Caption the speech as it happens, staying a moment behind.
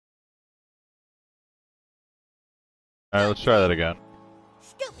Alright, let's try that again.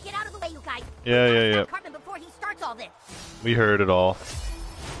 Scoop, get out of the way, you guys. Yeah. Before he starts all this. We heard it all.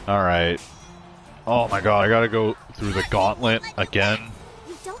 Alright. Oh my god, I gotta go through the gauntlet again.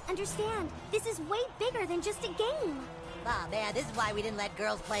 You don't understand. This is way bigger than just a game. Oh man, this is why we didn't let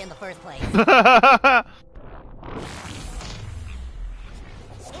girls play in the first place. Any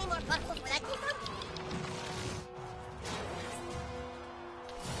more puzzles for that keeper?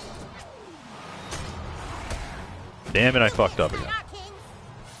 Damn it, I fucked up again.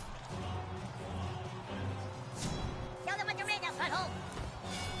 Tell them what you're in, butthole.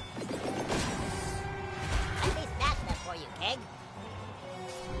 At least that's enough for you, Keg.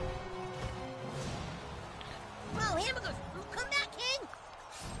 Whoa, hamburgers! Come back, King!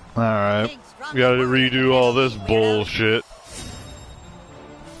 Alright. We gotta redo all this bullshit.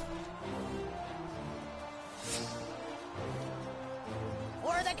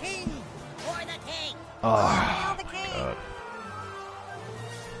 For the king! For the king! Oh, the king! God.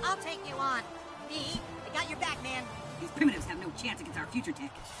 I'll take you on. Me, I got your back, man. These primitives have no chance against our future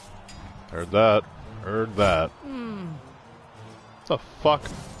tech. Heard that. Heard that. What the fuck?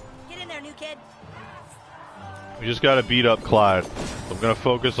 Get in there, new kid. We just gotta beat up Clyde. I'm gonna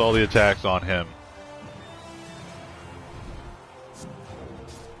focus all the attacks on him.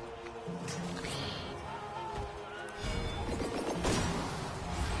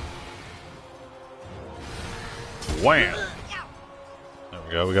 Wham! There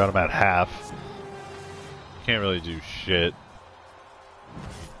we go, we got him at half. Can't really do shit.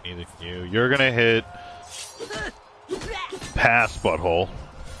 Neither can you. You're gonna hit pass butthole,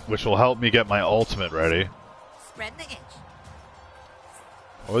 which will help me get my ultimate ready. Spread the inch.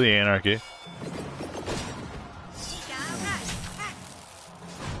 Or the Anarchy. Our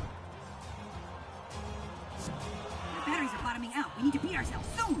batteries are bottoming out. We need to beat ourselves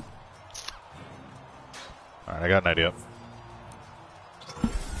soon. Alright, I got an idea.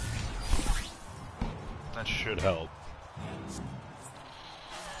 That should help.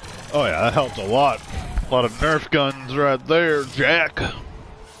 Oh yeah, that helped a lot. A lot of Nerf guns right there, Jack.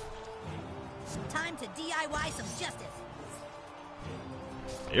 Time to DIY some justice.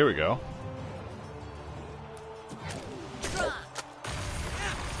 Here we go.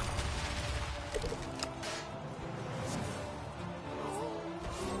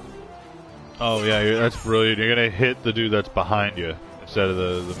 Oh yeah, that's brilliant. You're gonna hit the dude that's behind you instead of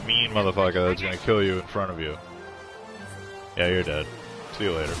the mean motherfucker that's gonna kill you in front of you. Yeah, you're dead. See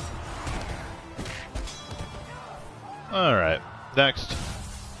you later. Alright, next.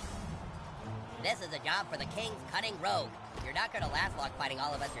 This is a job for the king's cunning rogue. You're not gonna last long fighting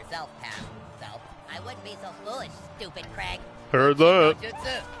all of us yourself, pal. So, I wouldn't be so foolish, stupid Craig. Heard that.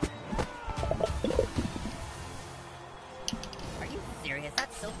 Are you serious?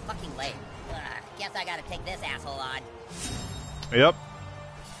 That's so fucking lame. Guess I gotta take this asshole on. Yep.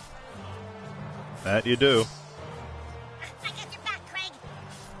 That you do. I got your back, Craig.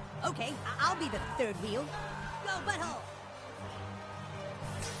 Okay, I'll be the third wheel. Go, butthole.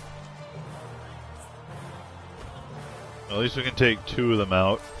 At least we can take two of them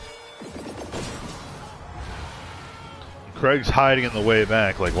out. Craig's hiding in the way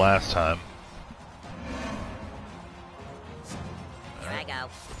back like last time. Here I go.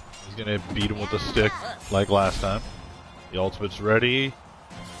 He's gonna beat him with a stick like last time. The ultimate's ready.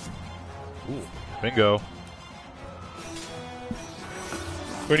 Ooh, bingo.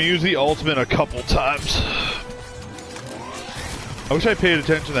 We're gonna use the ultimate a couple times. I wish I paid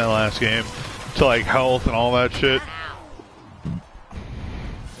attention to that last game. To like health and all that shit.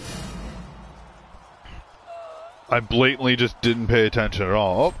 I blatantly just didn't pay attention at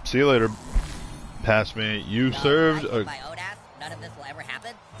all. Oh, see you later. Pass me. You served a... None of this will ever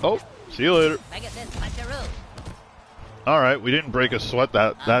happen. Oh, see you later. Alright, we didn't break a sweat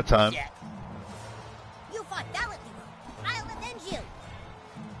that time. Shit. You fought valiantly. I'll avenge you.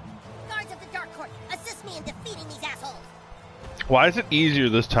 Guards of the Dark Court, assist me in defeating these assholes. Why is it easier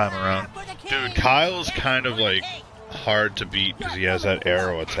this time around? Dude, Kyle's kind of like hard to beat because he has that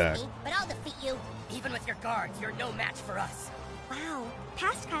arrow attack. But I'll defeat you. Even with your guards, you're no match for us. Wow,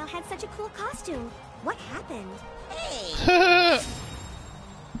 past Kyle had such a cool costume. What happened? Hey!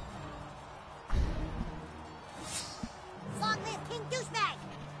 Long live King Douchebag!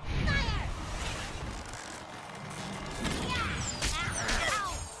 Fire!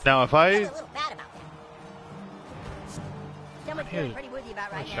 Now, if I'm I... a little bad about that. Someone's feeling pretty woozy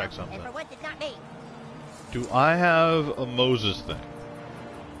about right now, check something. and for once it's not me. Do I have a Moses thing?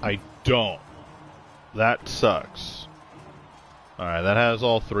 I don't. That sucks. Alright, that has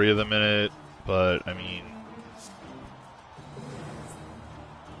all three of them in it, but, I mean...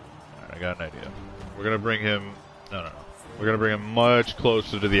 Alright, I got an idea. We're gonna bring him No. We're gonna bring him much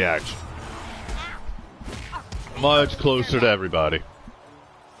closer to the action. Much closer to everybody.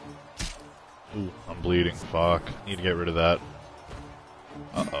 Ooh, I'm bleeding. Fuck. Need to get rid of that.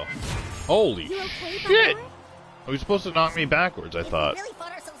 Uh-oh. Holy You okay, shit! Butler? Are we supposed to knock me backwards, I thought. If we really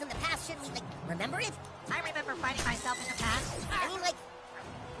fought ourselves in the past, shouldn't we, like, remember it? I remember fighting myself in the past. I mean, like,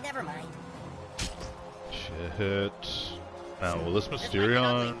 never mind. Shit. Now, will this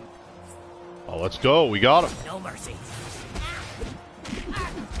Mysterion... Oh, let's go. We got him. No mercy.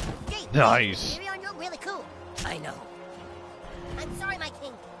 Hey, Nice. Tyrion, you're really cool. I know. I'm sorry, my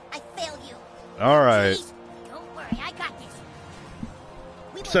king. I failed you. Alright. Please, don't worry, I got this.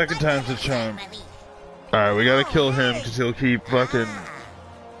 We will Second fight time's a together, charm. my liege. Alright, we gotta kill him because he'll keep fucking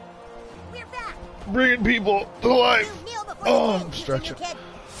We're back. bringing people to life. You kneel before Oh, the king, I'm teacher, stretching. new kid.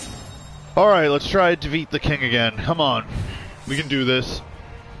 Alright, let's try to defeat the king again. Come on. We can do this.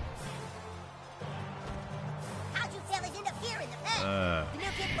 How'd you sailors end up here in the pen? The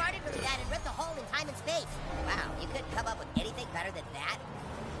new kid farted really bad and ripped a hole in time and space. Wow, you couldn't come up with anything better than that?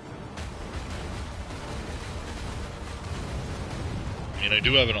 I mean, I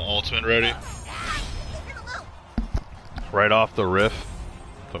do have an ultimate ready. Leave him alone. Right off the riff.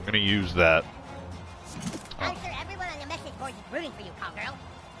 So I'm gonna use that. I'm sure everyone on the message board is rooting for you, cowgirl.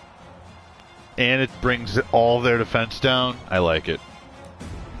 And it brings all their defense down. I like it.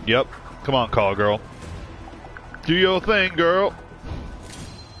 Yep. Come on, call girl. Do your thing, girl.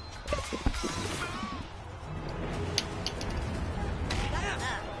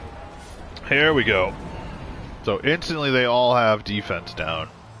 Here we go. So instantly they all have defense down.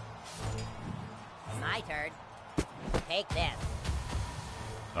 My turn. Take this.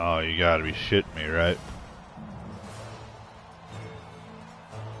 Oh, you gotta be shitting me, right?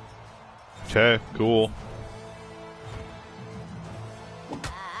 Okay, cool.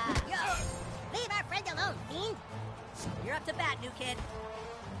 Yo! Leave our friend alone, fiend! You're up to bat, new kid.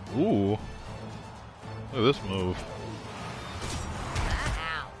 Ooh. Look at this move.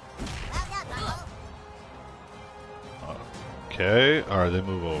 Ow. Well done, Bubble. Okay. Alright, they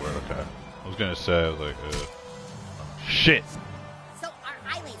move over. Okay. I was gonna say, I was like, shit! So, our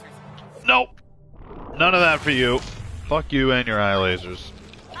eye lasers. Nope! None of that for you. Fuck you and your eye lasers.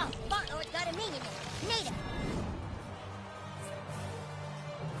 Oh, Bartlord's got a minion in it. Native.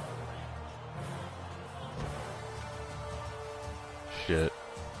 Shit.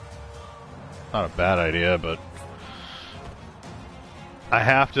 Not a bad idea, but I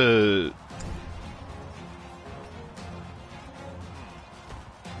have to.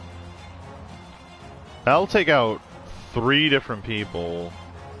 That'll take out 3 different people.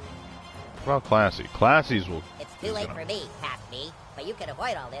 What about Classy? Classy's will. It's too late for me, past me. But you can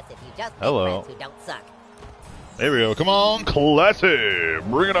avoid all this if you just make Hello. friends who don't suck. There we go. Come on, Classy!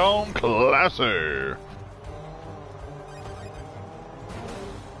 Bring it on, Classy!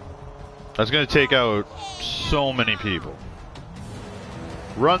 That's gonna take out so many people.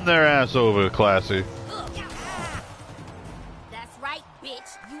 Run their ass over, Classy. That's right,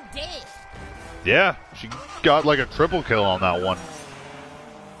 bitch. You did. Yeah, she got like a triple kill on that one.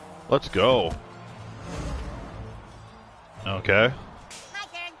 Let's go. Okay. My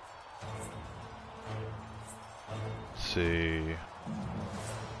turn. Let's see.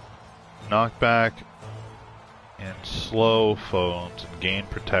 Knockback and slow phones and gain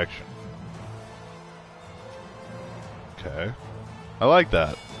protection. Okay. I like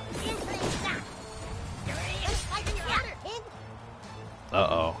that.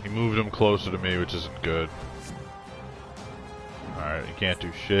 Uh-oh. He moved him closer to me, which isn't good. Alright, you can't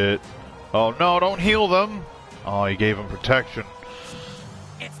do shit. Oh, no, don't heal them! Oh, he gave him protection.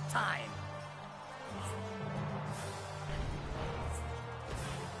 It's time.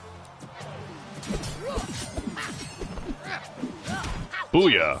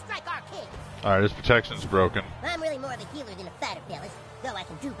 Booyah! Strike our king. Alright, his protection's broken. I'm really more of a healer than a fighter, fellas. Though I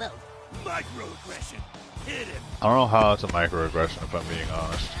can do both. Microaggression. Hit him. I don't know how it's a microaggression, if I'm being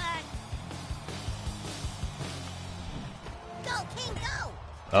honest. Go, king, go!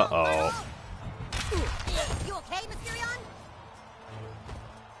 Uh-oh. You okay, Mysterion?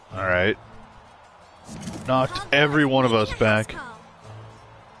 Alright. Knocked every one of us back.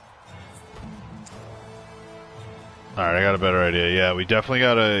 Alright, I got a better idea. Yeah, we definitely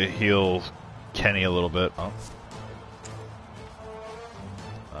gotta heal Kenny a little bit. Oh.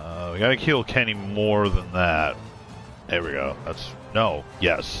 We gotta heal Kenny more than that. There we go. That's... No.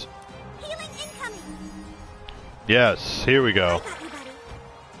 Yes. Healing incoming. Yes. Here we I go. got you, buddy.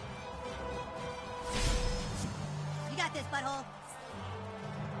 You got this, butthole.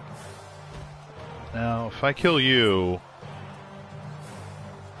 Now, if I kill you...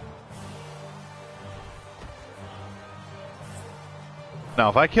 Now,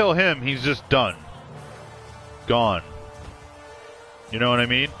 if I kill him, he's just done. Gone. You know what I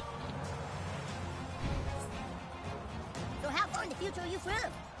mean? So how far in the future are you from?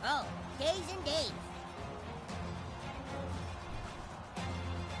 Oh, days and days.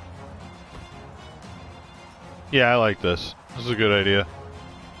 Yeah, I like this. This is a good idea.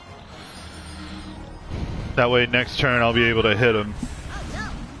 That way, next turn, I'll be able to hit him. Oh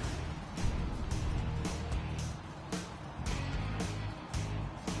no!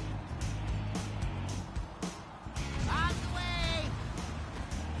 On the way!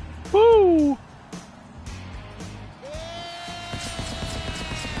 Woo!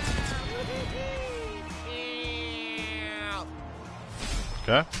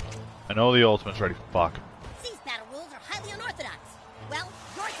 Okay. I know the ultimate's ready. Fuck. These battle rules are highly unorthodox. Well,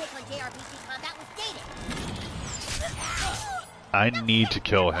 your take on JRPG combat was dated. I need to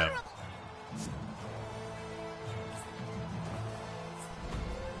kill him.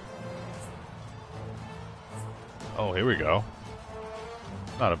 Oh, here we go.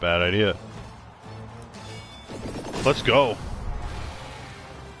 Not a bad idea. Let's go.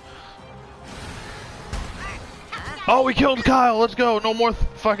 Oh, we killed Kyle. Let's go. No more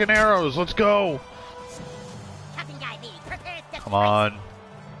fucking arrows. Let's go. Captain Guy V, prepare to Come on.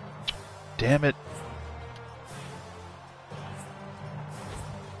 Damn it.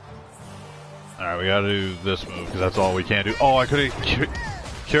 Alright, we gotta do this move, because that's all we can do. Oh, I could have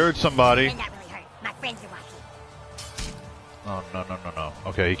cured somebody. And that really hurt. My friends are watching. Oh, no.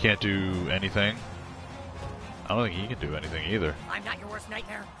 Okay, he can't do anything. I don't think he can do anything either. I'm not your worst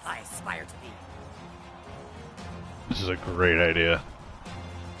nightmare. I aspire to be. This is a great idea.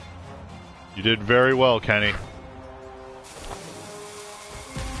 You did very well, Kenny.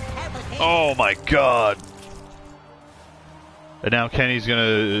 Oh my god. And now Kenny's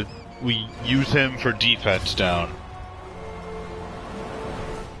gonna... We use him for defense down.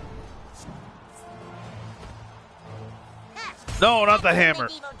 No, not the hammer.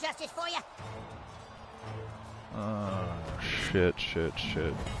 Evil justice for you.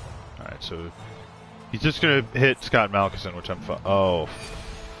 Shit. Alright, so... He's just gonna hit Scott Malkison, which I'm oh,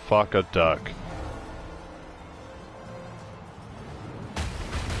 fuck a duck.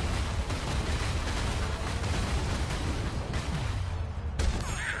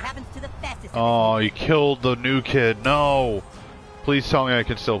 What happens to the fastest? Oh, you killed the new kid. No! Please tell me I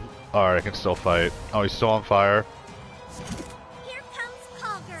can still... Alright, I can still fight. Oh, he's still on fire. Here comes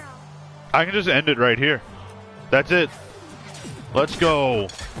Call Girl. I can just end it right here. That's it. Let's go.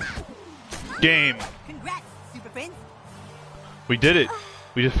 Game. Congrats, super friends. We did it.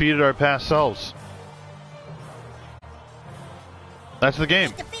 We defeated our past selves. That's the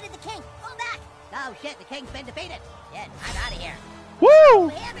game. We defeated the king. Fall back. Oh shit, the king's been defeated. Yes, I'm out of here. Woo!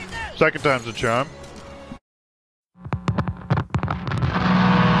 Hamburger. Second time's a charm.